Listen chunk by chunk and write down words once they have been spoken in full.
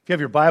If you have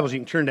your Bibles, you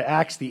can turn to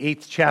Acts, the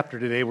 8th chapter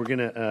today. We're going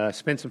to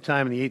spend some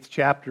time in the 8th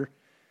chapter.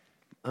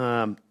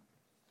 The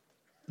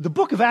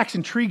book of Acts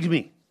intrigues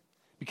me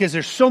because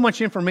there's so much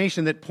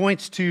information that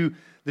points to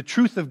the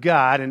truth of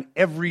God in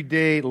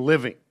everyday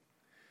living.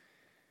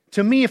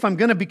 To me, if I'm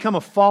going to become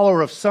a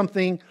follower of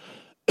something,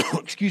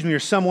 or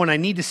someone, I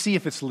need to see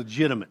if it's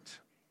legitimate.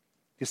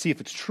 To see if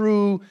it's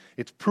true,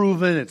 it's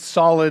proven, it's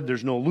solid,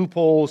 there's no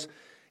loopholes,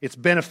 it's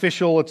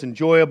beneficial, it's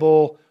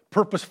enjoyable,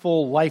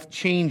 purposeful,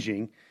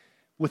 life-changing,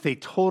 with a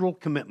total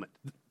commitment.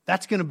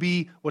 That's going to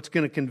be what's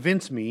going to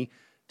convince me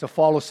to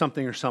follow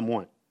something or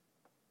someone.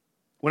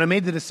 When I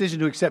made the decision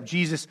to accept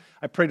Jesus,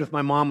 I prayed with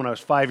my mom when I was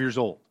 5 years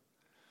old.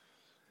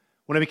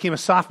 When I became a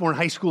sophomore in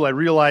high school, I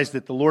realized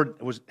that the Lord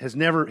had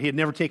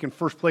never taken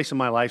first place in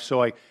my life,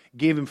 so I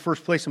gave Him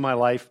first place in my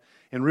life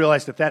and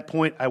realized at that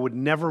point I would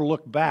never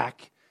look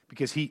back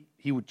because He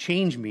would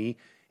change me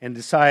and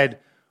decide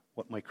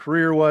what my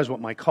career was, what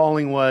my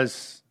calling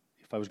was,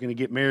 if I was going to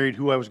get married,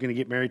 who I was going to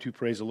get married to.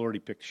 Praise the Lord, He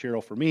picked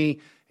Cheryl for me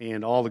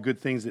and all the good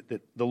things that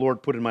the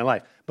Lord put in my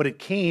life. But it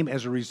came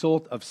as a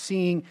result of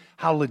seeing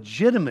how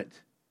legitimate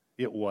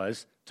it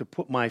was to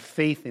put my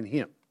faith in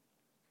Him.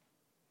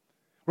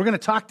 We're going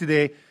to talk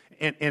today,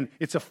 and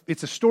it's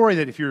a story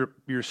that if you're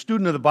a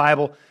student of the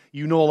Bible,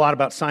 you know a lot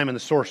about Simon the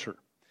sorcerer.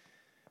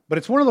 But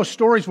it's one of those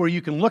stories where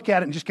you can look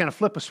at it and just kind of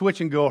flip a switch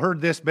and go,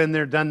 heard this, been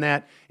there, done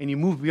that, and you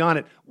move beyond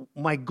it.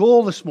 My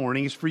goal this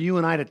morning is for you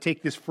and I to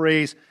take this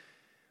phrase,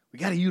 we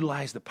got to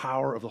utilize the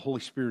power of the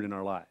Holy Spirit in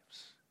our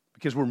lives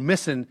because we're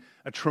missing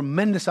a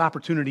tremendous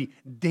opportunity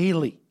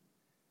daily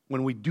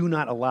when we do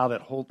not allow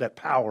that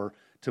power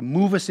to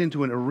move us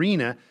into an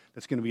arena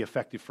that's going to be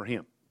effective for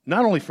Him.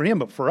 Not only for Him,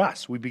 but for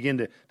us. We begin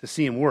to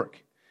see Him work.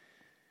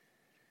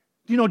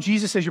 Do you know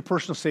Jesus as your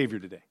personal Savior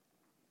today?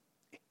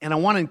 And I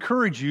want to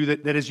encourage you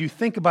that as you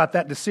think about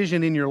that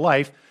decision in your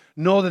life,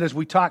 know that as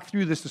we talk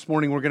through this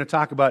morning, we're going to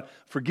talk about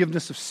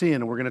forgiveness of sin,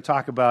 and we're going to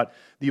talk about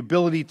the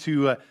ability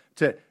to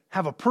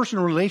have a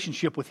personal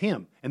relationship with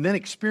Him and then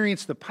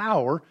experience the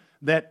power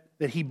that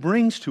He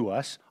brings to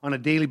us on a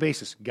daily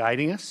basis,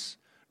 guiding us,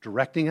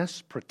 directing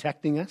us,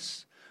 protecting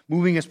us,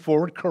 moving us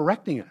forward,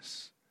 correcting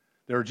us.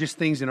 There are just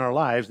things in our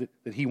lives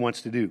that He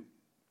wants to do.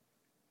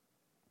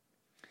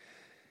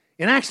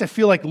 In Acts, I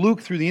feel like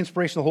Luke, through the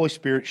inspiration of the Holy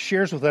Spirit,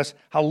 shares with us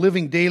how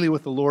living daily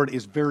with the Lord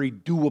is very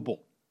doable.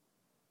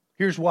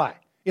 Here's why.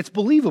 It's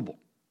believable.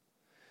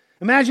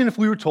 Imagine if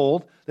we were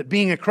told that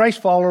being a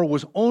Christ follower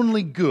was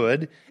only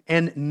good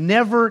and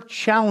never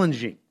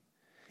challenging.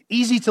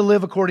 Easy to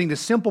live according to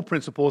simple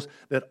principles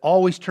that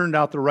always turned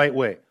out the right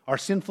way. Our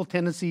sinful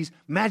tendencies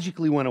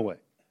magically went away.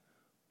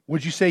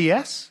 Would you say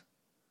yes?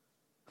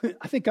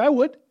 I think I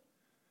would.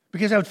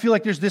 Because I would feel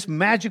like there's this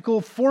magical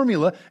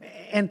formula.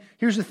 And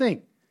here's the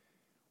thing.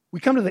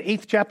 We come to the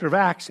 8th chapter of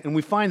Acts and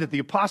we find that the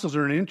apostles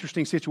are in an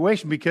interesting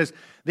situation because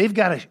they've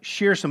got to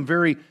share some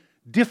very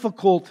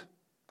difficult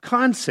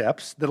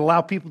concepts that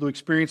allow people to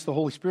experience the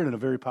Holy Spirit in a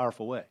very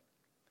powerful way.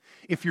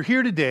 If you're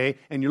here today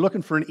and you're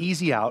looking for an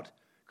easy out,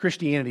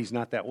 Christianity is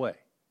not that way.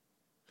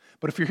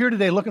 But if you're here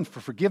today looking for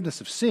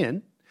forgiveness of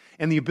sin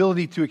and the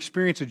ability to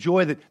experience a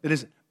joy that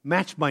is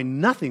matched by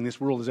nothing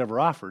this world has ever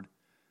offered,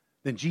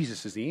 then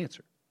Jesus is the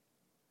answer.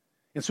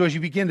 And so as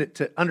you begin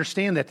to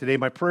understand that today,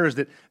 my prayer is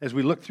that as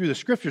we look through the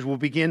Scriptures, we'll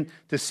begin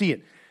to see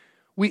it.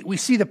 We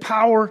see the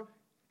power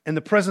and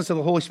the presence of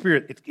the Holy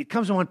Spirit. It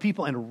comes on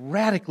people and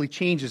radically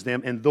changes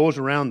them and those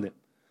around them.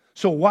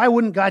 So why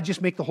wouldn't God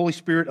just make the Holy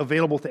Spirit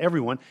available to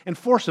everyone and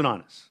force it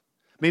on us?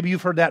 Maybe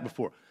you've heard that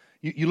before.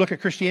 You look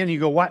at Christianity and you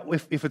go, why,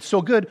 if it's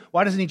so good,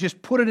 why doesn't He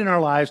just put it in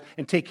our lives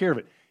and take care of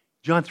it?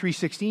 John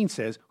 3:16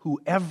 says,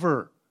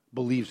 whoever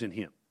believes in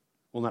Him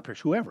will not perish.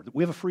 Whoever.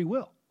 We have a free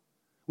will.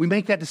 We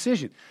make that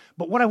decision.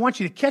 But what I want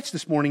you to catch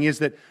this morning is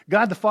that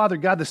God the Father,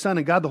 God the Son,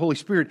 and God the Holy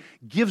Spirit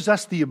gives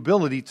us the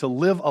ability to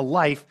live a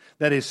life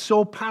that is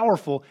so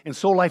powerful and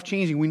so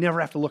life-changing we never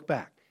have to look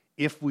back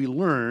if we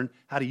learn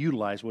how to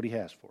utilize what He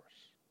has for us.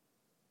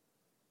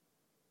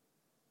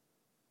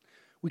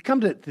 We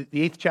come to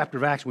the 8th chapter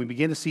of Acts and we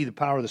begin to see the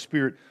power of the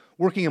Spirit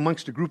working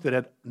amongst a group that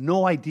had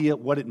no idea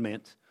what it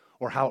meant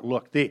or how it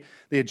looked. They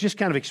had just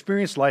kind of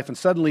experienced life, and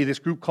suddenly this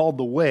group called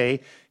the Way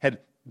had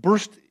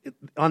burst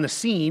on the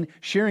scene,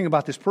 sharing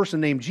about this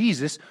person named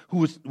Jesus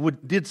who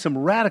did some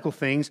radical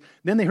things.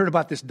 Then they heard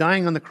about this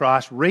dying on the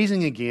cross,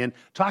 raising again,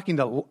 talking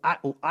to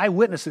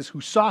eyewitnesses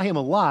who saw Him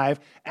alive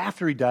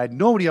after He died.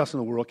 Nobody else in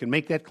the world can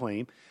make that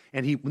claim.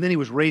 And then He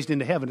was raised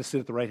into heaven to sit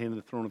at the right hand of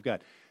the throne of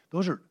God.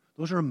 Those are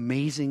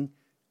amazing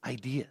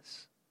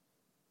ideas.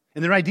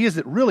 And they're ideas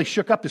that really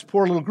shook up this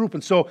poor little group.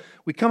 And so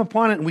we come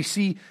upon it and we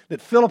see that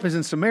Philip is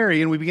in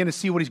Samaria and we begin to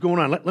see what he's going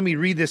on. Let me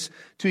read this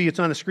to you. It's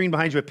on the screen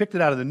behind you. I picked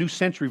it out of the New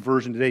Century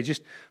Version today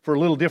just for a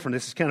little different.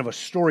 This is kind of a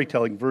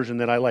storytelling version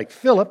that I like.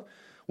 Philip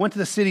went to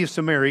the city of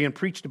Samaria and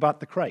preached about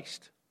the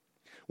Christ.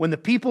 When the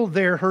people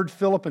there heard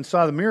Philip and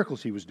saw the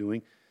miracles he was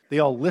doing, they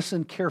all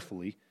listened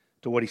carefully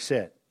to what he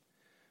said.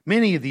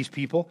 Many of these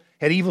people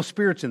had evil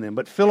spirits in them,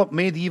 but Philip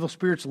made the evil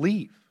spirits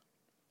leave.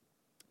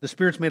 The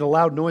spirits made a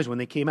loud noise when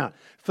they came out.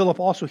 Philip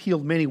also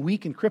healed many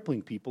weak and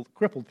crippled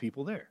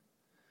people there.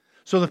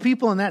 So the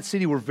people in that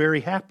city were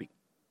very happy.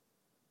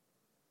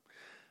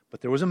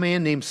 But there was a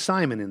man named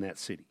Simon in that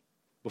city.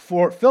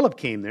 Before Philip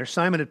came there,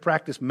 Simon had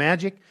practiced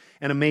magic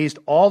and amazed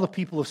all the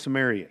people of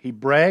Samaria. He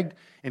bragged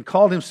and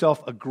called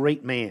himself a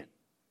great man.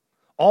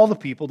 All the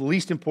people, the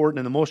least important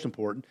and the most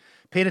important,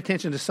 paid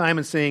attention to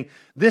Simon, saying,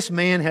 "This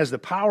man has the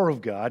power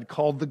of God,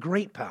 called the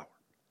great power."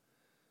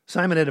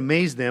 Simon had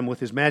amazed them with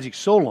his magic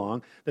so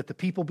long that the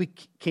people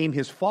became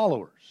his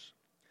followers.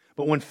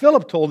 But when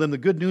Philip told them the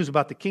good news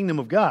about the kingdom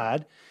of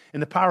God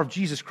and the power of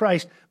Jesus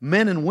Christ,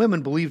 men and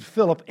women believed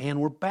Philip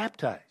and were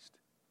baptized.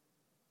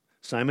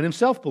 Simon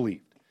himself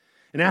believed.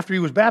 And after he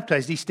was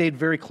baptized, he stayed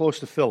very close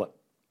to Philip.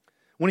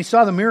 When he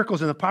saw the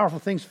miracles and the powerful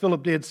things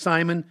Philip did,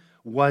 Simon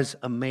was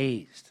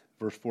amazed.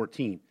 Verse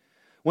 14.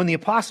 When the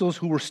apostles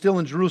who were still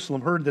in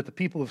Jerusalem heard that the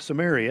people of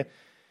Samaria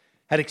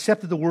had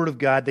accepted the word of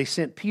God, they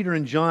sent Peter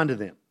and John to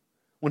them.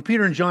 When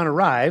Peter and John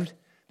arrived,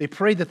 they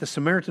prayed that the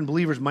Samaritan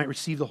believers might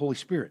receive the Holy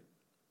Spirit.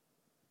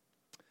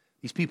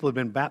 These people had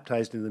been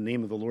baptized in the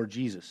name of the Lord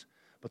Jesus,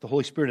 but the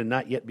Holy Spirit had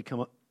not yet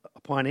come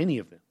upon any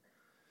of them.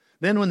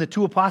 Then when the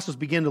two apostles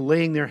began to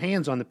laying their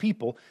hands on the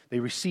people, they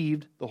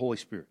received the Holy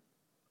Spirit.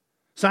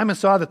 Simon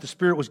saw that the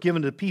Spirit was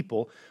given to the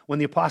people when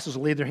the apostles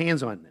laid their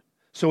hands on them.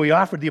 So he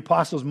offered the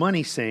apostles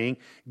money, saying,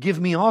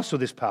 "Give me also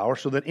this power,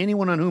 so that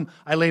anyone on whom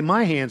I lay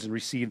my hands and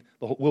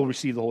will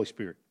receive the Holy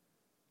Spirit."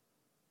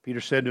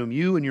 Peter said to him,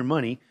 "You and your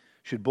money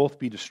should both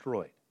be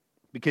destroyed,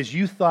 because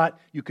you thought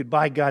you could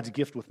buy God's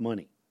gift with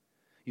money.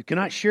 You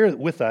cannot share it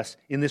with us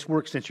in this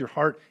work, since your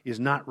heart is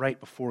not right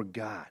before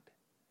God.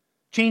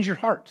 Change your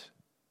heart.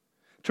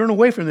 Turn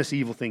away from this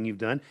evil thing you've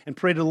done and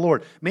pray to the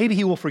Lord. Maybe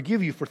He will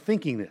forgive you for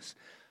thinking this.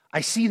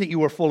 I see that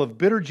you are full of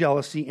bitter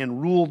jealousy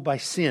and ruled by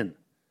sin."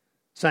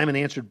 Simon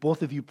answered,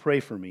 "Both of you pray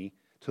for me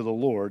to the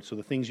Lord, so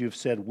the things you have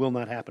said will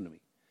not happen to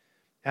me."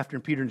 After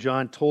Peter and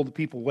John told the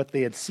people what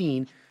they had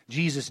seen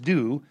Jesus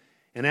do,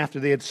 and after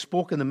they had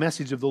spoken the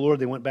message of the Lord,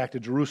 they went back to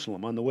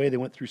Jerusalem. On the way, they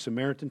went through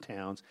Samaritan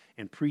towns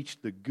and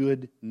preached the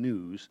good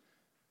news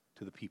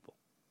to the people.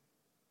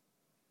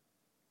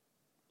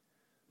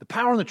 The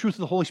power and the truth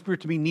of the Holy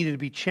Spirit to me needed to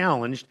be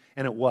challenged,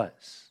 and it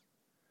was.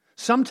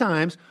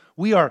 Sometimes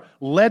we are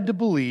led to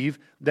believe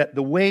that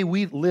the way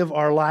we live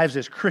our lives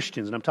as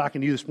Christians, and I'm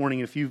talking to you this morning,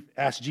 if you've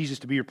asked Jesus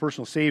to be your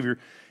personal Savior,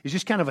 is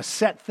just kind of a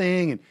set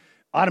thing, and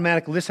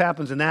automatically this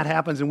happens and that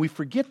happens, and we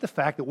forget the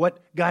fact that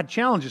what God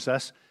challenges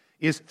us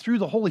is through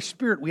the Holy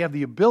Spirit we have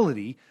the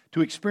ability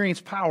to experience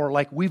power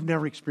like we've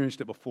never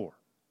experienced it before.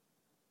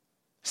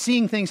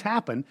 Seeing things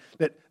happen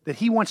that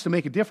He wants to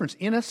make a difference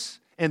in us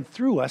and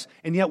through us,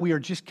 and yet we are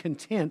just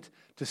content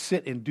to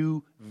sit and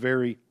do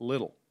very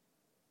little.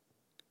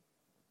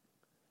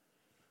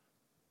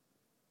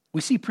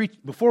 We see,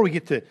 before we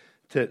get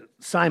to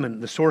Simon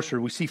the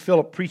sorcerer, we see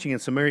Philip preaching in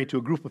Samaria to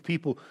a group of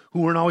people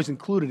who weren't always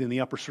included in the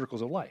upper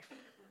circles of life.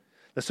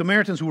 The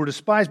Samaritans, who were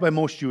despised by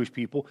most Jewish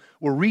people,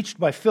 were reached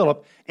by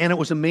Philip, and it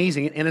was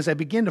amazing. And as I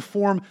begin to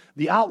form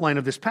the outline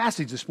of this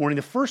passage this morning,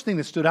 the first thing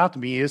that stood out to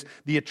me is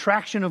the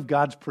attraction of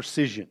God's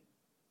precision.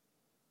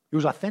 It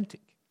was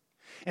authentic.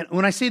 And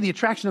when I say the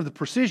attraction of the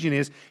precision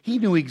is, He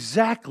knew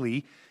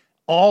exactly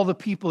all the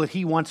people that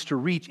He wants to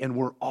reach, and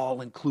we're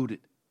all included.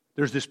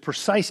 There's this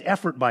precise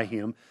effort by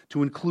Him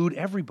to include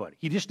everybody.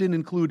 He just didn't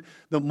include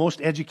the most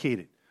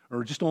educated,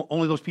 or just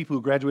only those people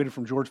who graduated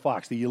from George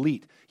Fox, the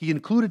elite. He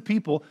included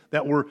people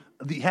that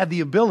had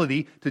the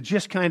ability to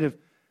just kind of,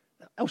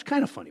 that was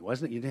kind of funny,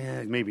 wasn't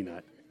it? Maybe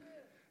not.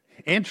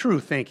 And true,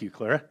 thank you,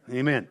 Clara.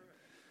 Amen.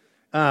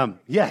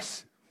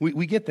 Yes,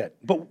 we get that.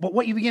 But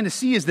what you begin to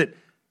see is that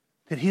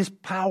His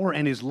power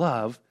and His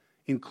love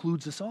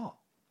includes us all.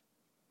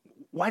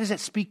 Why does that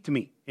speak to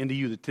me and to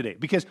you today?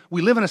 Because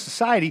we live in a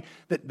society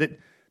that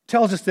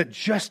tells us that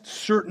just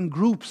certain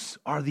groups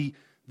are the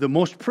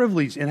most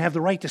privileged and have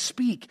the right to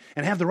speak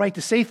and have the right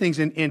to say things.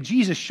 And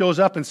Jesus shows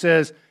up and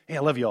says, "Hey, I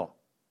love you all.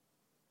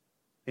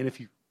 And if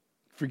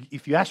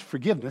you ask for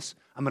forgiveness,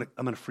 I'm going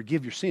to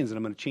forgive your sins and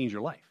I'm going to change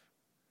your life."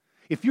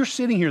 If you're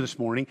sitting here this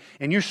morning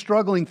and you're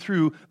struggling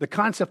through the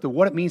concept of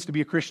what it means to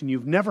be a Christian,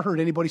 you've never heard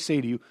anybody say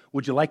to you,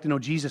 "Would you like to know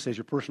Jesus as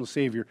your personal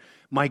Savior?"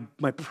 My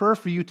prayer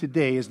for you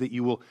today is that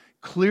you will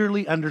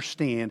clearly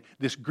understand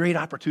this great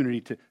opportunity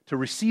to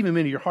receive Him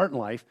into your heart and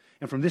life,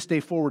 and from this day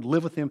forward,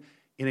 live with Him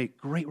in a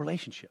great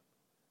relationship.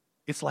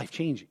 It's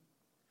life-changing.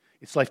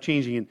 It's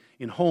life-changing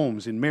in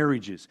homes, in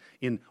marriages,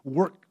 in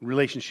work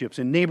relationships,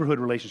 in neighborhood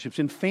relationships,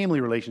 in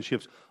family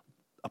relationships.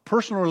 A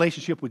personal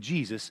relationship with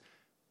Jesus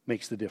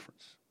makes the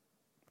difference.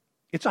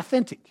 It's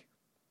authentic.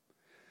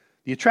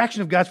 The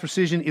attraction of God's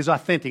precision is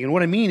authentic. And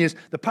what I mean is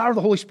the power of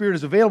the Holy Spirit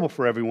is available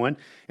for everyone.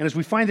 And as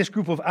we find this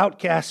group of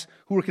outcasts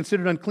who were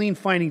considered unclean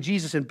finding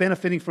Jesus and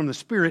benefiting from the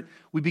Spirit,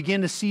 we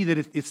begin to see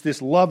that it's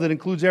this love that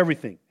includes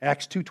everything.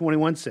 Acts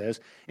 2:21 says,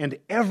 "And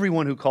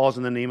everyone who calls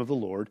in the name of the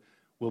Lord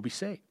will be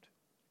saved."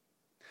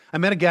 I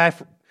met a guy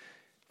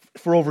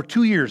for over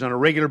 2 years on a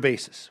regular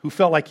basis who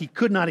felt like he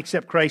could not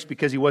accept Christ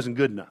because he wasn't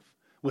good enough.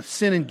 With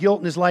sin and guilt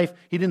in his life,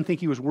 he didn't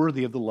think he was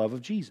worthy of the love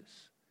of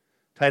Jesus.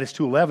 Titus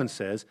 2:11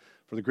 says,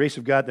 "For the grace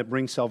of God that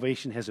brings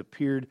salvation has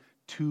appeared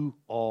to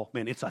all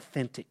men." It's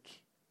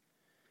authentic.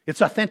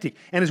 It's authentic.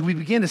 And as we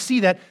begin to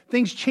see that,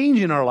 things change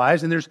in our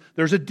lives, and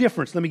there's a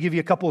difference. Let me give you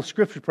a couple of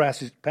scripture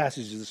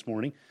passages this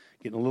morning.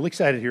 Getting a little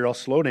excited here. I'll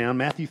slow down.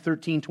 Matthew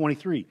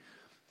 13:23.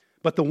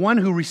 But the one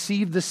who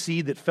received the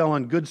seed that fell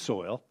on good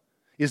soil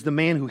is the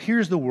man who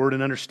hears the word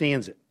and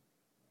understands it.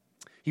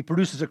 He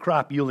produces a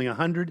crop yielding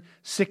 100,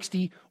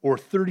 60, or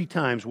 30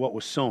 times what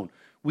was sown.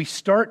 We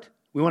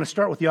want to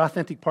start with the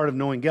authentic part of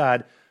knowing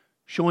God,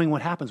 showing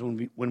what happens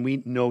when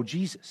we know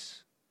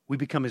Jesus. We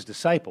become his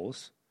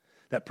disciples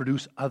that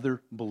produce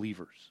other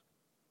believers.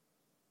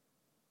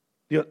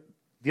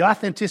 The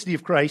authenticity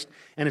of Christ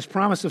and his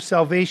promise of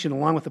salvation,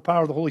 along with the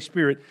power of the Holy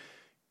Spirit,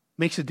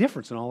 makes a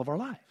difference in all of our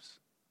lives.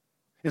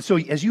 And so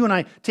as you and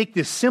I take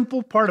this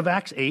simple part of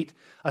Acts 8,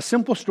 a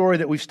simple story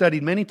that we've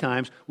studied many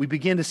times, we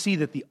begin to see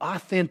that the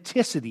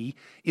authenticity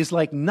is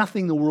like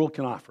nothing the world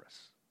can offer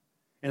us.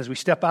 And as we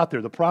step out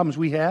there, the problems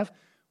we have,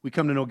 we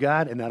come to know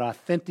God, and that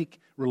authentic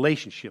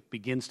relationship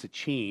begins to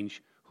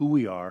change who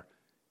we are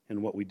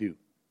and what we do.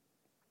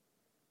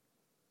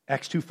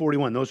 Acts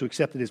 2:41, those who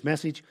accepted his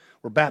message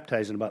were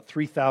baptized, and about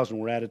 3,000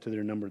 were added to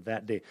their number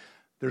that day.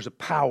 There's a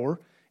power,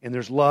 and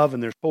there's love,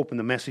 and there's hope in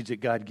the message that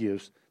God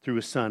gives through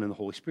his Son and the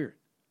Holy Spirit.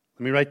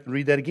 Let me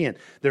read that again.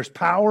 There's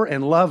power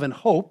and love and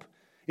hope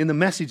in the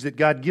message that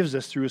God gives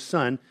us through his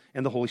Son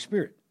and the Holy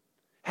Spirit.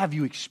 Have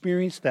you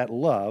experienced that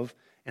love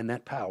and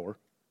that power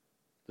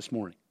this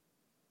morning?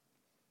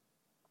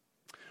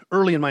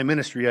 Early in my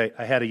ministry,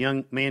 I had a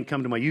young man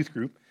come to my youth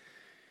group.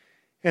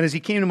 And as he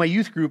came to my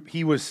youth group,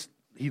 he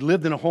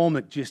lived in a home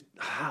that just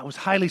was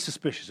highly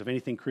suspicious of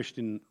anything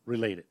Christian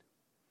related.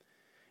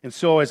 And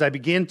so as I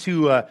began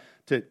to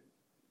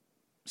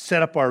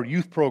set up our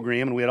youth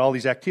program, and we had all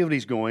these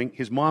activities going,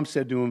 his mom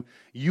said to him,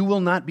 "You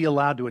will not be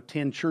allowed to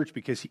attend church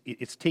because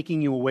it's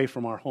taking you away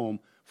from our home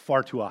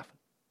far too often."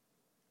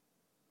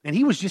 And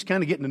he was just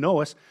kind of getting to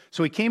know us.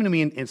 So he came to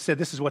me and said,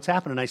 "This is what's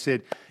happening." And I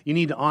said, "You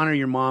need to honor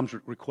your mom's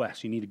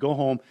request. You need to go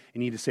home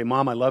and you need to say,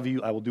 'Mom, I love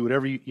you. I will do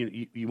whatever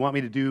you want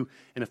me to do.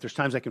 And if there's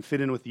times I can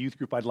fit in with the youth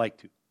group, I'd like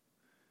to.'"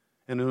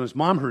 And when his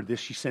mom heard this,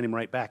 she sent him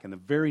right back. And the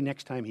very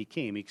next time he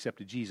came, he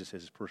accepted Jesus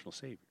as his personal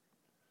Savior.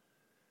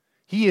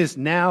 He is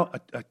now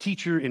a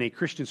teacher in a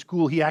Christian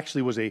school. He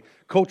actually was a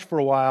coach for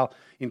a while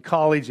in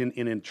college and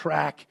in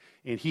track.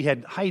 And he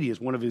had Heidi as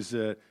one of his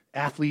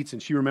athletes,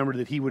 and she remembered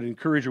that he would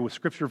encourage her with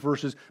scripture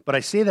verses. But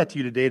I say that to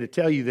you today to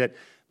tell you that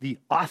the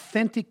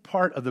authentic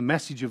part of the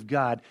message of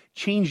God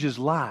changes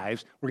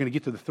lives. We're going to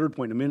get to the third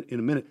point in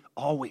a minute,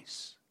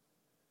 always.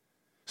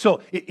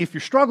 So if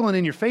you're struggling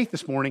in your faith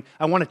this morning,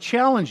 I want to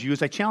challenge you,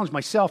 as I challenge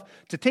myself,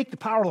 to take the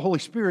power of the Holy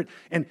Spirit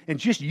and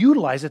just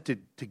utilize it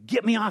to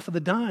get me off of the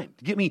dime,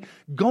 to get me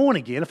going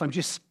again if I'm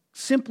just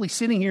simply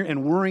sitting here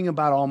and worrying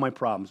about all my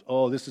problems.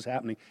 Oh, this is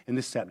happening and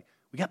this is happening.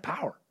 We got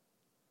power.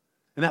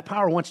 And that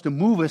power wants to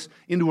move us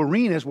into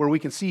arenas where we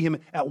can see him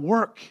at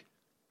work.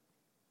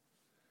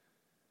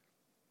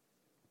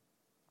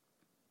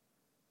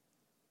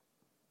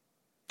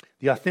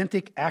 The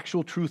authentic,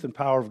 actual truth and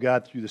power of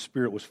God through the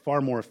Spirit was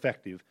far more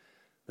effective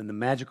than the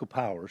magical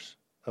powers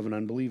of an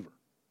unbeliever.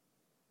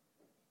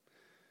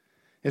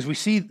 As we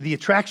see the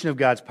attraction of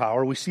God's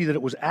power, we see that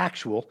it was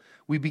actual.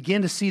 We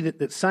begin to see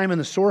that Simon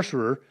the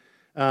sorcerer,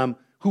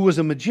 who was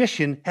a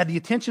magician, had the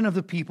attention of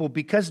the people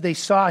because they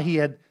saw he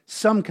had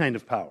some kind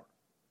of power.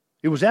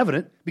 It was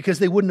evident because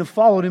they wouldn't have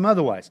followed him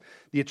otherwise.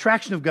 The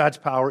attraction of God's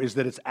power is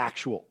that it's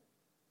actual.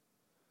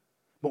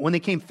 But when they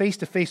came face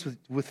to face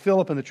with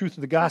Philip and the truth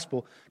of the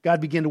gospel,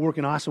 God began to work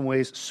in awesome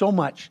ways, so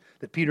much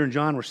that Peter and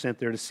John were sent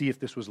there to see if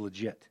this was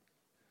legit.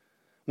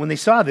 When they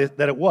saw that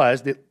it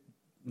was,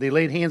 they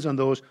laid hands on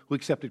those who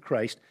accepted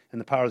Christ,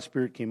 and the power of the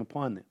Spirit came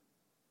upon them.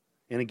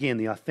 And again,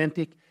 the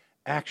authentic,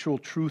 actual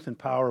truth and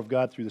power of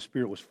God through the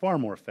Spirit was far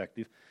more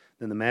effective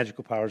than the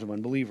magical powers of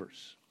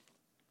unbelievers.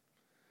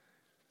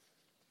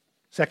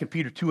 2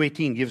 Peter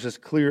 2:18 gives us a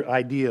clear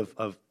idea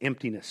of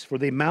emptiness. For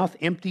they mouth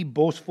empty,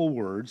 boastful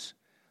words,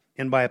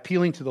 and by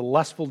appealing to the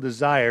lustful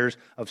desires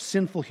of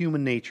sinful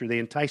human nature, they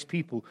entice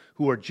people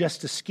who are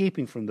just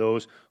escaping from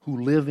those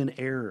who live in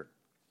error.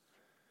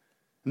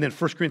 And then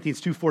 1 Corinthians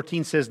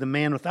 2:14 says, the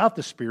man without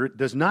the Spirit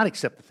does not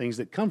accept the things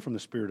that come from the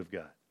Spirit of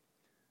God,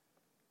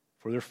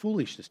 for they're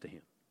foolishness to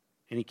him.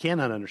 And he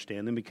cannot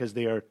understand them because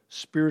they are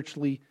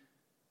spiritually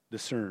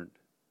discerned.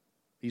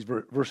 These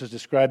verses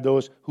describe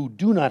those who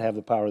do not have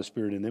the power of the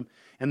Spirit in them,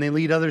 and they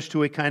lead others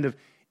to a kind of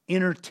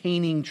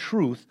entertaining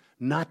truth,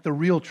 not the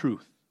real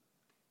truth.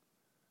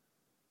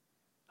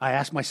 I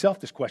asked myself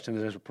this question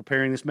as I was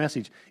preparing this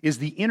message. Is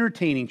the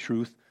entertaining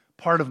truth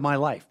part of my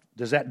life?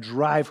 Does that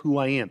drive who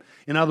I am?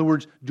 In other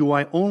words, do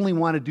I only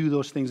want to do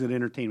those things that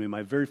entertain me?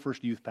 My very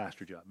first youth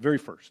pastor job, very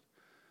first.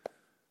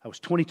 I was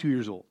 22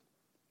 years old.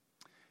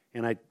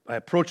 And I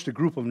approached a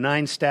group of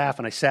 9 staff,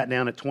 and I sat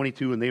down at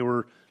 22, and they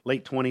were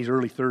late 20s,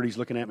 early 30s,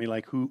 looking at me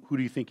like, who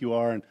do you think you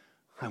are? And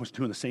I was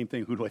doing the same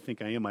thing. Who do I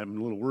think I am? I'm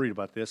a little worried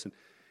about this.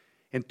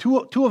 And two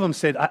of them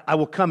said, I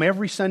will come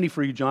every Sunday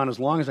for you, John, as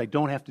long as I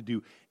don't have to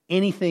do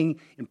anything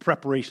in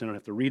preparation. I don't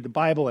have to read the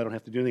Bible. I don't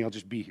have to do anything. I'll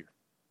just be here.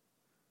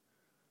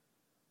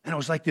 And it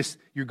was like this,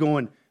 you're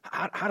going,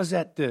 How does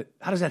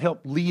that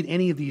help lead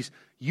any of these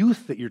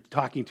youth that you're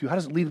talking to? How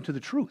does it lead them to the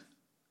truth?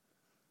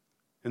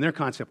 And their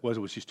concept was it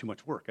was just too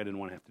much work. I didn't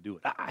want to have to do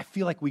it. I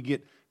feel like we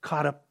get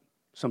caught up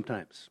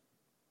sometimes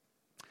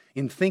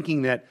in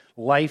thinking that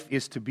life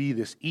is to be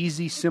this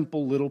easy,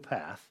 simple little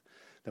path,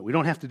 that we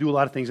don't have to do a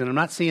lot of things. And I'm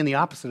not saying the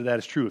opposite of that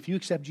is true. If you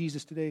accept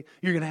Jesus today,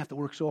 you're going to have to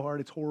work so hard.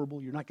 It's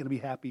horrible. You're not going to be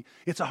happy.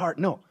 It's a hard,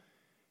 no.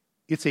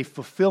 It's a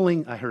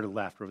fulfilling, I heard a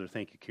laughter over there.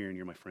 Thank you, Karen.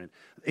 You're my friend.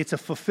 It's a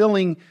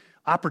fulfilling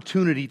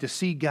opportunity to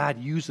see God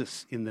use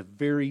us in the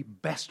very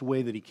best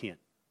way that he can.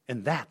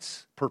 And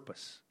that's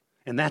purpose.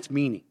 And that's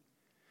meaning.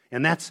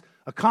 And that's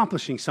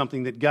accomplishing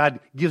something that God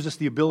gives us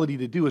the ability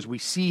to do as we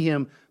see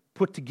him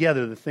put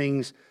together the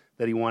things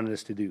that he wanted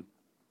us to do.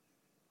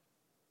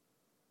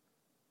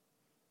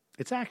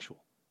 It's actual.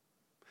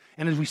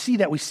 And as we see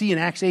that, we see in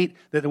Acts 8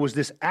 that there was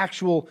this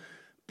actual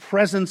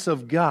presence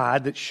of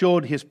God that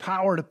showed his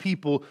power to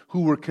people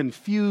who were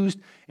confused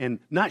and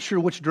not sure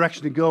which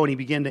direction to go. And he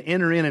began to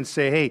enter in and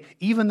say, hey,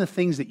 even the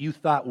things that you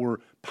thought were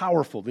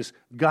powerful, this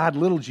God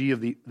little g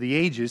of the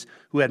ages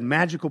who had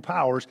magical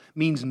powers,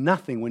 means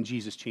nothing when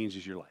Jesus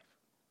changes your life.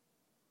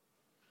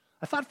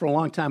 I thought for a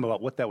long time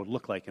about what that would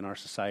look like in our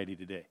society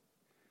today.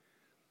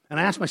 And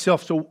I asked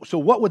myself, so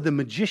what would the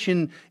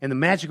magician and the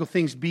magical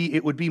things be?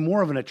 It would be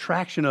more of an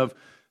attraction of,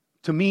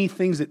 to me,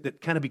 things that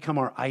kind of become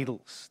our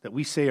idols, that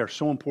we say are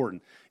so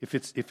important. If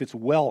it's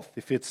wealth,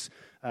 if it's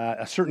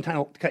a certain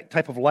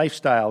type of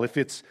lifestyle, if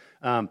it's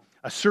a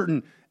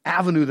certain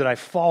avenue that I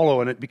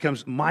follow and it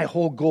becomes my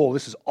whole goal,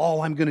 this is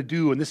all I'm going to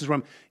do, and this is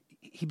where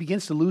he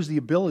begins to lose the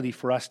ability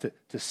for us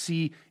to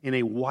see in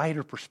a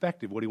wider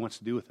perspective what he wants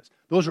to do with us.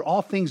 Those are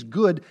all things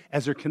good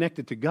as they're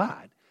connected to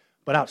God.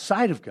 But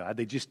outside of God,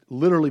 they just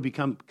literally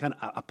become kind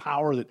of a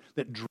power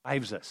that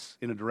drives us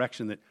in a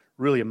direction that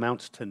really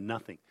amounts to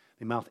nothing.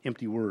 They mouth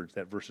empty words,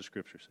 that verse of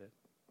Scripture said.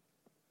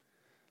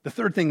 The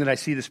third thing that I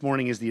see this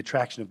morning is the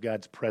attraction of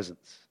God's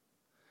presence.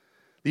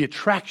 The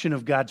attraction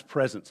of God's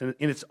presence, and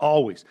it's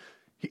always.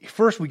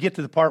 First, we get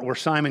to the part where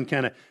Simon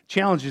kind of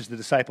challenges the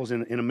disciples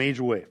in a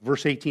major way.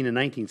 Verse 18 and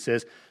 19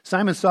 says,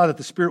 Simon saw that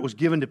the Spirit was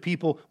given to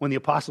people when the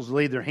apostles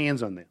laid their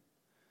hands on them.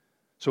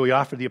 So he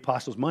offered the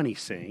apostles money,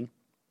 saying,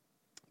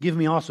 give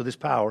me also this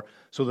power,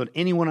 so that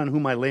anyone on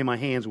whom I lay my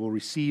hands will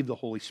receive the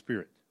Holy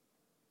Spirit.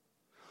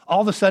 All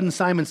of a sudden,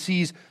 Simon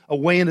sees a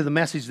way into the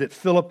message that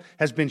Philip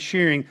has been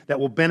sharing that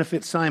will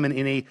benefit Simon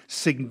in a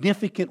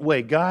significant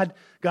way.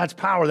 God's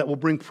power that will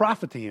bring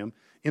profit to him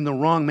in the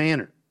wrong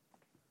manner.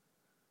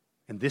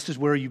 And this is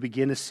where you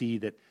begin to see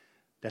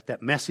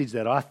that message,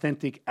 that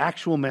authentic,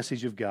 actual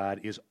message of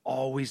God is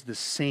always the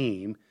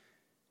same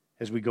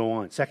as we go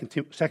on. 2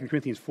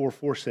 Corinthians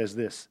 4:4 says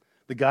this,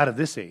 the God of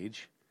this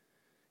age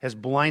has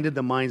blinded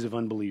the minds of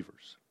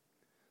unbelievers,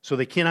 so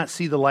they cannot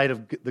see the light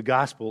of the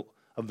gospel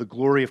of the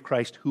glory of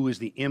Christ, who is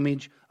the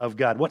image of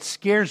God. What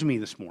scares me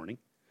this morning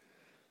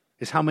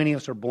is how many of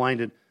us are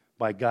blinded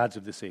by gods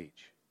of this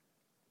age,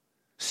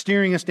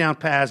 steering us down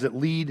paths that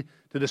lead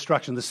to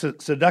destruction. The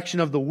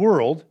seduction of the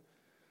world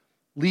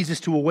leads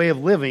us to a way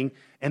of living,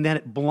 and then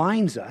it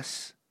blinds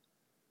us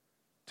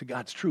to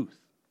God's truth.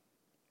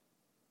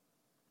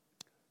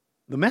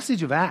 The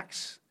message of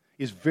Acts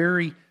is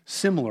very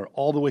similar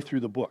all the way through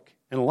the book.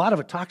 And a lot of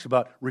it talks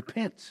about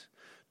repent.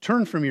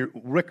 Turn from your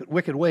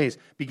wicked ways.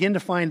 Begin to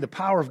find the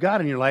power of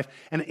God in your life.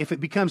 And if it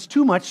becomes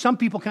too much, some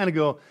people kind of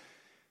go,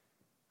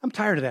 I'm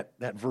tired of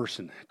that verse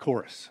and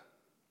chorus.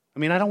 I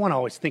mean, I don't want to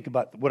always think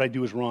about what I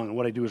do is wrong and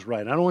what I do is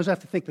right. I don't always have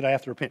to think that I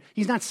have to repent.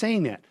 He's not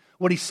saying that.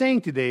 What he's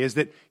saying today is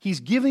that he's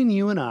giving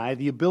you and I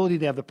the ability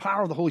to have the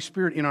power of the Holy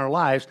Spirit in our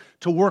lives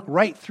to work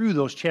right through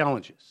those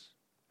challenges,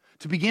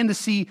 to begin to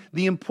see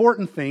the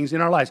important things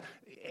in our lives.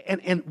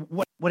 And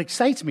what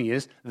excites me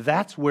is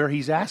that's where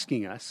he's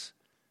asking us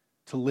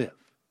to live.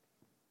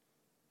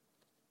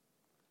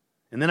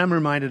 And then I'm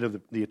reminded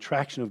of the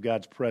attraction of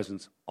God's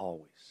presence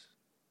always.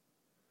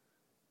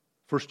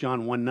 1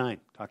 John 1:9,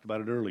 talked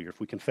about it earlier. If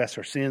we confess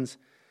our sins,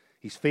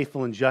 he's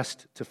faithful and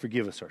just to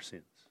forgive us our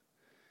sins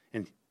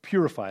and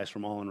purify us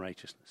from all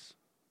unrighteousness.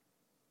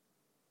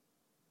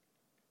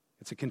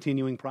 It's a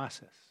continuing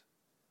process.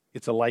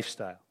 It's a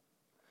lifestyle.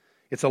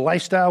 It's a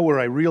lifestyle where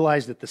I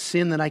realize that the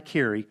sin that I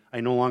carry,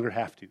 I no longer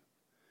have to.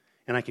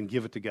 And I can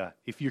give it to God.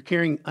 If you're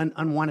carrying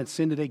unwanted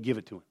sin today, give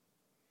it to him.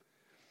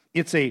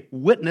 It's a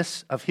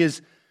witness of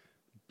his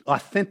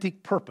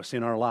authentic purpose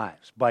in our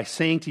lives by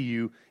saying to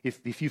you,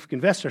 if you've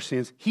confessed our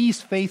sins,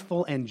 he's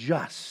faithful and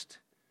just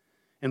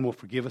and will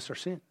forgive us our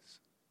sins.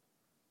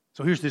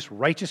 So here's this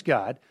righteous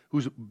God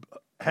who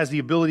has the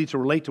ability to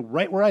relate to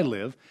right where I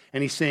live,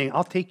 and he's saying,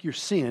 I'll take your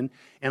sin,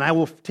 and I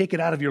will take it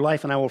out of your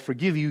life, and I will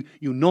forgive you.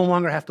 You no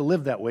longer have to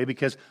live that way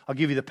because I'll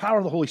give you the power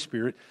of the Holy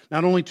Spirit,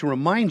 not only to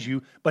remind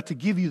you, but to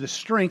give you the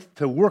strength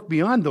to work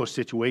beyond those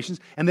situations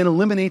and then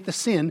eliminate the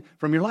sin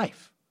from your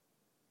life.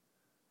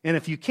 And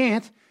if you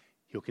can't,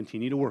 he'll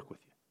continue to work with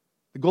you.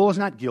 The goal is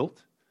not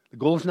guilt. The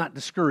goal is not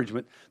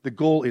discouragement. The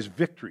goal is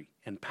victory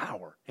and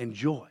power and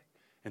joy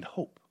and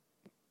hope.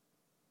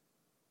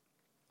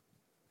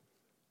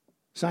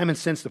 Simon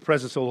sensed the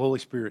presence of the Holy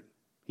Spirit.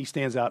 He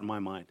stands out in my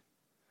mind.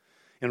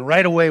 And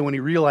right away, when he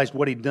realized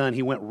what he'd done,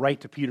 he went right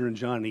to Peter and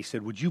John and he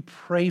said, would you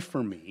pray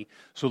for me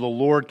so the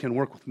Lord can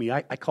work with me?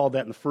 I called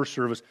that in the first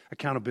service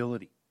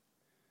accountability.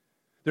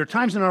 There are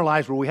times in our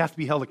lives where we have to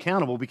be held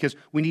accountable because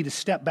we need to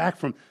step back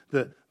from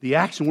the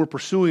action we're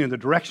pursuing and the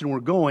direction we're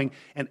going,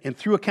 and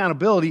through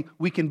accountability,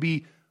 we can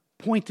be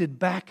pointed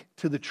back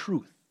to the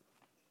truth.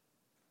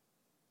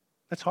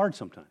 That's hard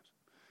sometimes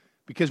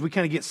because we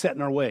kind of get set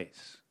in our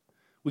ways.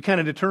 We kind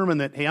of determine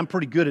that, hey, I'm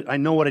pretty good at, I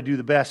know what I do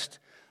the best.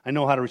 I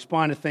know how to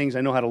respond to things.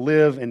 I know how to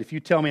live. And if you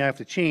tell me I have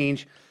to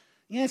change,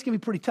 yeah, it's going to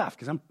be pretty tough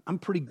because I'm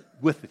pretty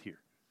with it here.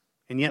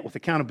 And yet with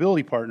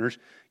accountability partners,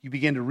 you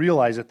begin to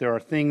realize that there are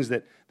things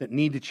that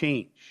need to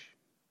change.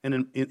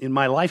 And in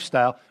my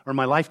lifestyle or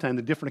my lifetime,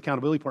 the different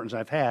accountability partners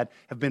I've had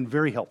have been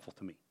very helpful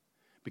to me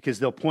because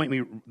they'll point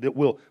me, that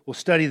we'll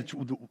study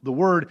the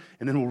Word,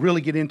 and then we'll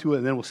really get into it,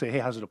 and then we'll say, hey,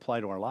 how does it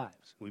apply to our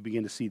lives? And we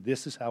begin to see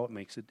this is how it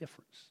makes a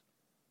difference.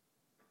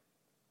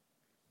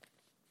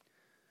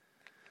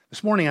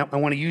 This morning, I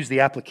want to use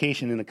the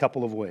application in a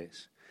couple of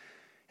ways.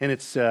 And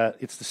it's the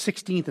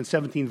 16th and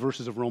 17th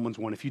verses of Romans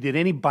 1. If you did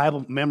any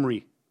Bible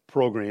memory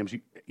programs,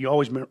 you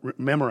always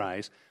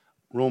memorize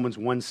Romans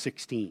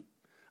 1:16.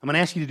 I'm going to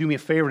ask you to do me a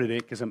favor today,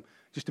 because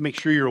just to make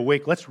sure you're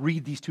awake, let's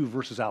read these two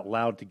verses out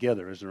loud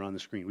together as they're on the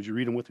screen. Would you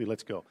read them with me?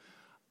 Let's go.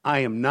 I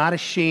am not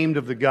ashamed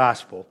of the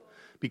gospel,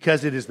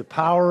 because it is the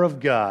power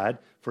of God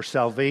for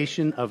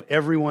salvation of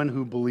everyone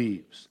who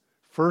believes,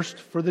 first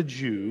for the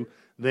Jew,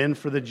 then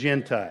for the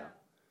Gentile.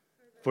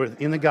 For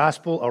in the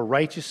gospel, a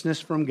righteousness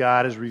from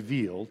God is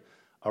revealed,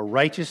 a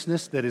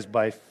righteousness that is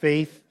by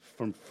faith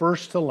from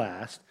first to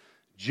last,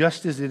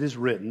 just as it is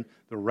written,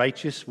 the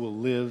righteous will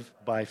live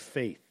by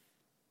faith.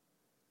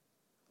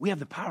 We have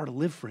the power to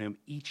live for Him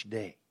each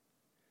day.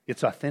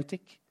 It's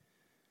authentic,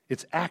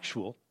 it's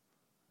actual,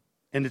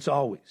 and it's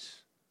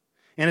always.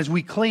 And as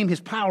we claim His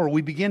power,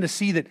 we begin to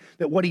see that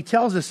what He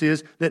tells us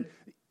is that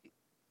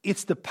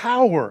it's the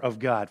power of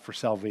God for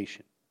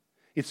salvation.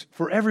 It's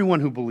for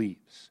everyone who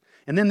believes.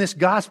 And then this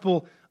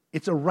gospel,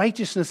 it's a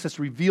righteousness that's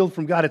revealed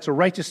from God. It's a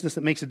righteousness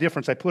that makes a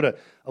difference. I put a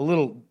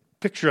little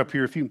picture up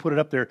here, if you can put it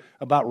up there,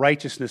 about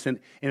righteousness. And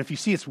if you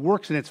see its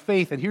works and its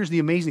faith, and here's the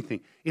amazing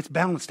thing, it's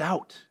balanced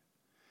out.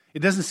 It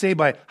doesn't say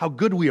by how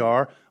good we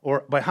are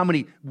or by how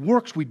many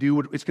works we do,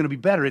 it's going to be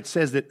better. It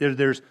says that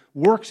there's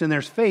works and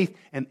there's faith,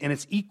 and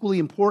it's equally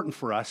important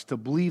for us to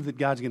believe that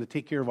God's going to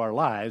take care of our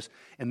lives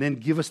and then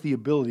give us the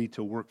ability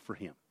to work for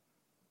Him.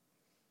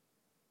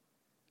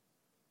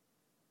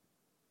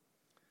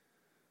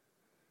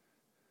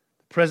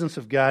 Presence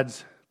of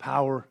God's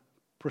power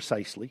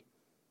precisely.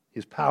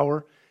 His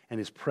power and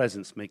His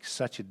presence make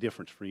such a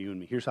difference for you and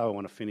me. Here's how I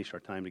want to finish our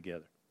time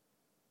together.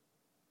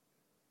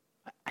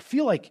 I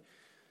feel like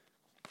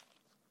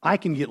I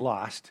can get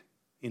lost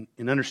in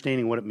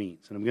understanding what it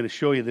means. And I'm going to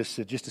show you this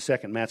in just a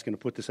second. Matt's going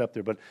to put this up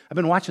there. But I've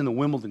been watching the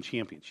Wimbledon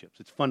Championships.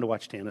 It's fun to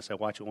watch tennis. I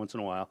watch it once in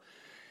a while.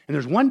 And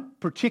there's one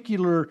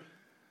particular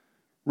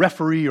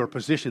referee or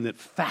position that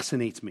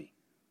fascinates me.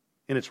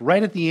 And it's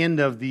right at the end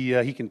of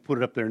the, he can put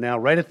it up there now,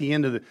 right at the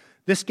end of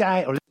this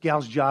guy or this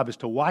gal's job is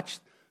to watch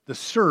the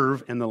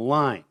serve and the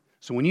line.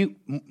 So when you,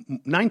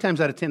 9 times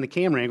out of 10, the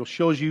camera angle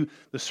shows you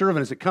the serve,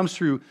 and as it comes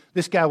through,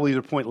 this guy will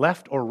either point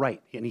left or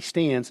right. And he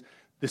stands,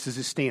 this is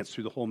his stance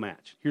through the whole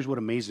match. Here's what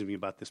amazes me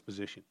about this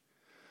position.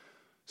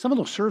 Some of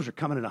those serves are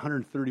coming at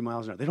 130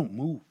 miles an hour. They don't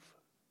move.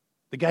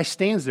 The guy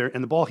stands there,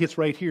 and the ball hits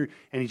right here,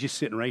 and he's just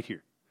sitting right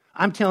here.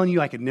 I'm telling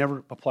you, I could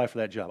never apply for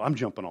that job. I'm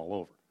jumping all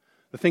over.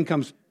 The thing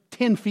comes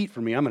 10 feet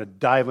from me, I'm going to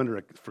dive under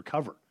it for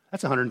cover.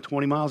 That's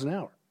 120 miles an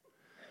hour.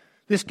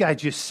 This guy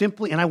just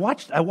simply, and I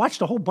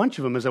watched a whole bunch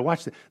of them as I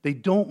watched it. They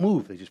don't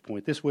move. They just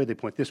point this way, they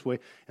point this way,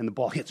 and the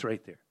ball hits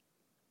right there.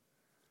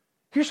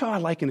 Here's how I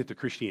liken it to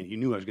Christianity. You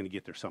knew I was going to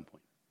get there some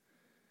point.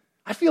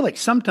 I feel like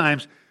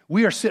sometimes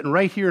we are sitting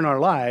right here in our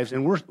lives,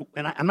 and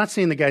I'm not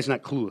saying the guy's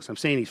not clueless. I'm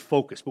saying he's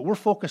focused, but we're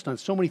focused on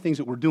so many things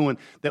that we're doing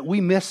that we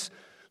miss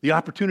the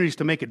opportunities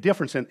to make a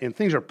difference, and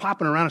things are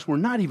popping around us. We're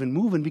not even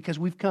moving because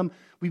we've become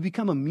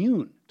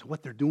immune to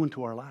what they're doing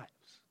to our lives.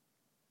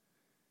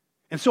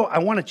 And so I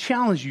want to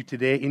challenge you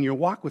today in your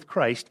walk with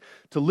Christ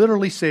to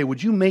literally say,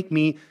 would you make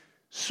me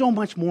so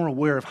much more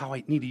aware of how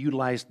I need to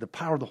utilize the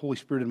power of the Holy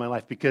Spirit in my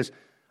life? Because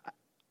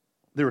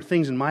there are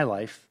things in my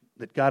life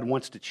that God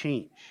wants to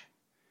change.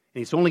 And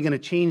He's only going to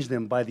change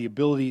them by the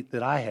ability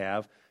that I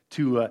have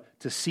to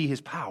see His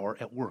power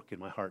at work in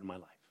my heart and my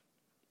life.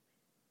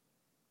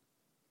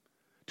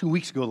 2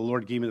 weeks ago, the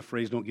Lord gave me the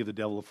phrase, don't give the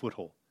devil a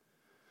foothold.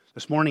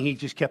 This morning, He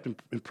just kept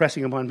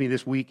impressing upon me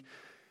this week,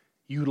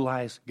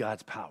 utilize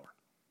God's power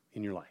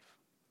in your life.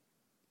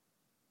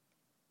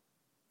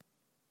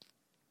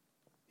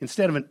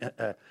 Instead of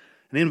an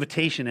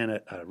invitation and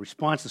a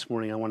response this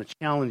morning, I want to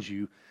challenge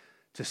you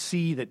to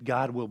see that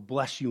God will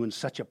bless you in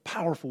such a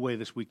powerful way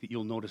this week that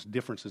you'll notice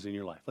differences in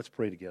your life. Let's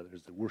pray together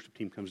as the worship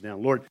team comes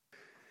down. Lord,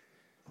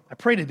 I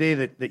pray today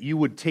that you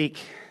would take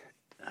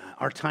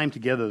our time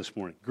together this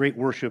morning. Great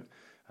worship.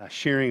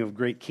 Sharing of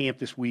great camp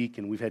this week,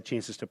 and we've had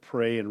chances to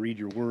pray and read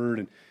your word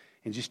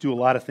and just do a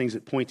lot of things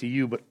that point to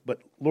you. But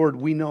Lord,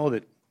 we know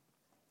that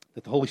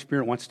that the Holy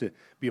Spirit wants to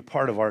be a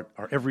part of our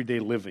everyday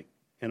living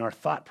and our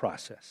thought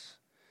process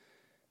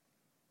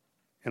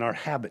and our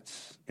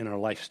habits and our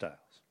lifestyles.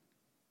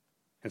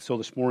 And so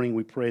this morning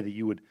we pray that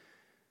you would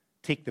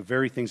take the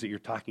very things that you're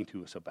talking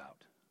to us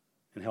about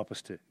and help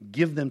us to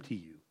give them to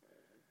you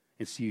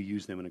and see you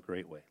use them in a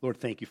great way. Lord,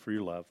 thank you for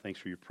your love. Thanks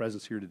for your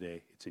presence here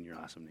today. It's in your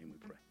awesome name we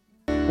pray.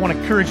 I want to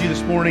encourage you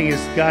this morning as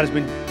God has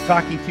been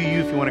talking to you.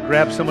 If you want to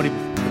grab somebody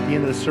at the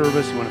end of the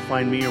service, you want to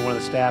find me or one of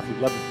the staff, we'd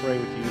love to pray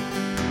with you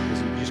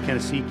as you just kind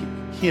of seek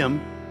Him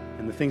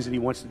and the things that He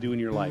wants to do in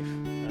your life.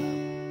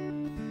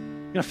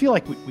 I feel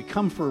like we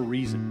come for a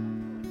reason.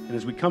 And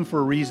as we come for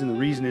a reason, the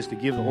reason is to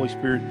give the Holy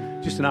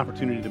Spirit just an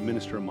opportunity to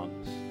minister among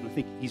us. And I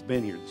think He's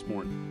been here this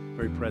morning,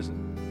 very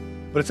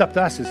present. But it's up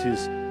to us as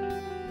His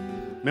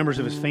members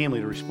of His family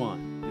to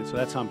respond. And so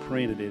that's how I'm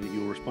praying today, that you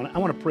will respond. I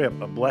want to pray a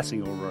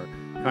blessing over our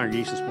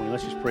congregation this morning.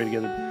 Let's just pray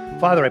together.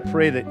 Father, I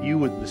pray that you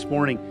would this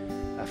morning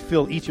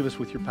fill each of us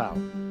with your power.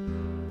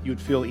 You would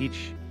fill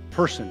each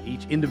person,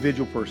 each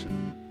individual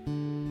person,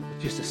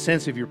 with just a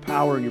sense of your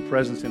power and your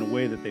presence in a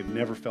way that they've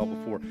never felt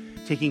before,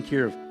 taking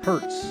care of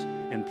hurts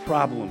and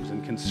problems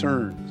and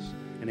concerns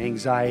and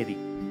anxiety.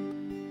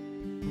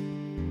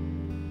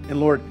 And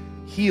Lord,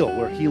 heal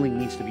where healing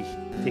needs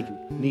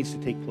to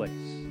take place.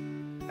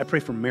 I pray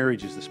for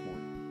marriages this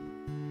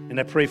morning. And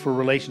I pray for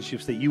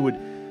relationships, that you would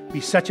be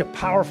such a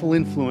powerful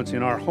influence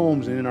in our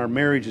homes and in our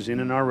marriages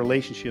and in our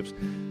relationships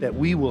that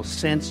we will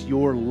sense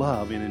your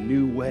love in a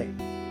new way.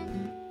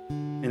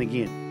 And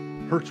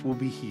again, hurts will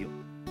be healed.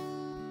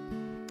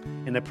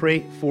 And I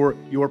pray for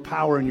your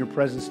power and your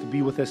presence to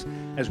be with us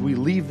as we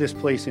leave this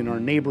place in our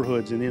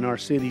neighborhoods and in our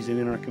cities and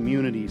in our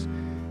communities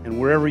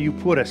and wherever you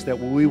put us, that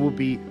we will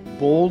be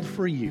bold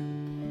for you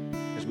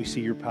as we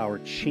see your power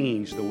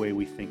change the way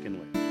we think and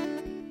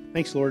live.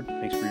 Thanks, Lord.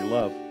 Thanks for your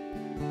love.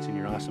 It's in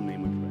your awesome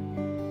name we pray.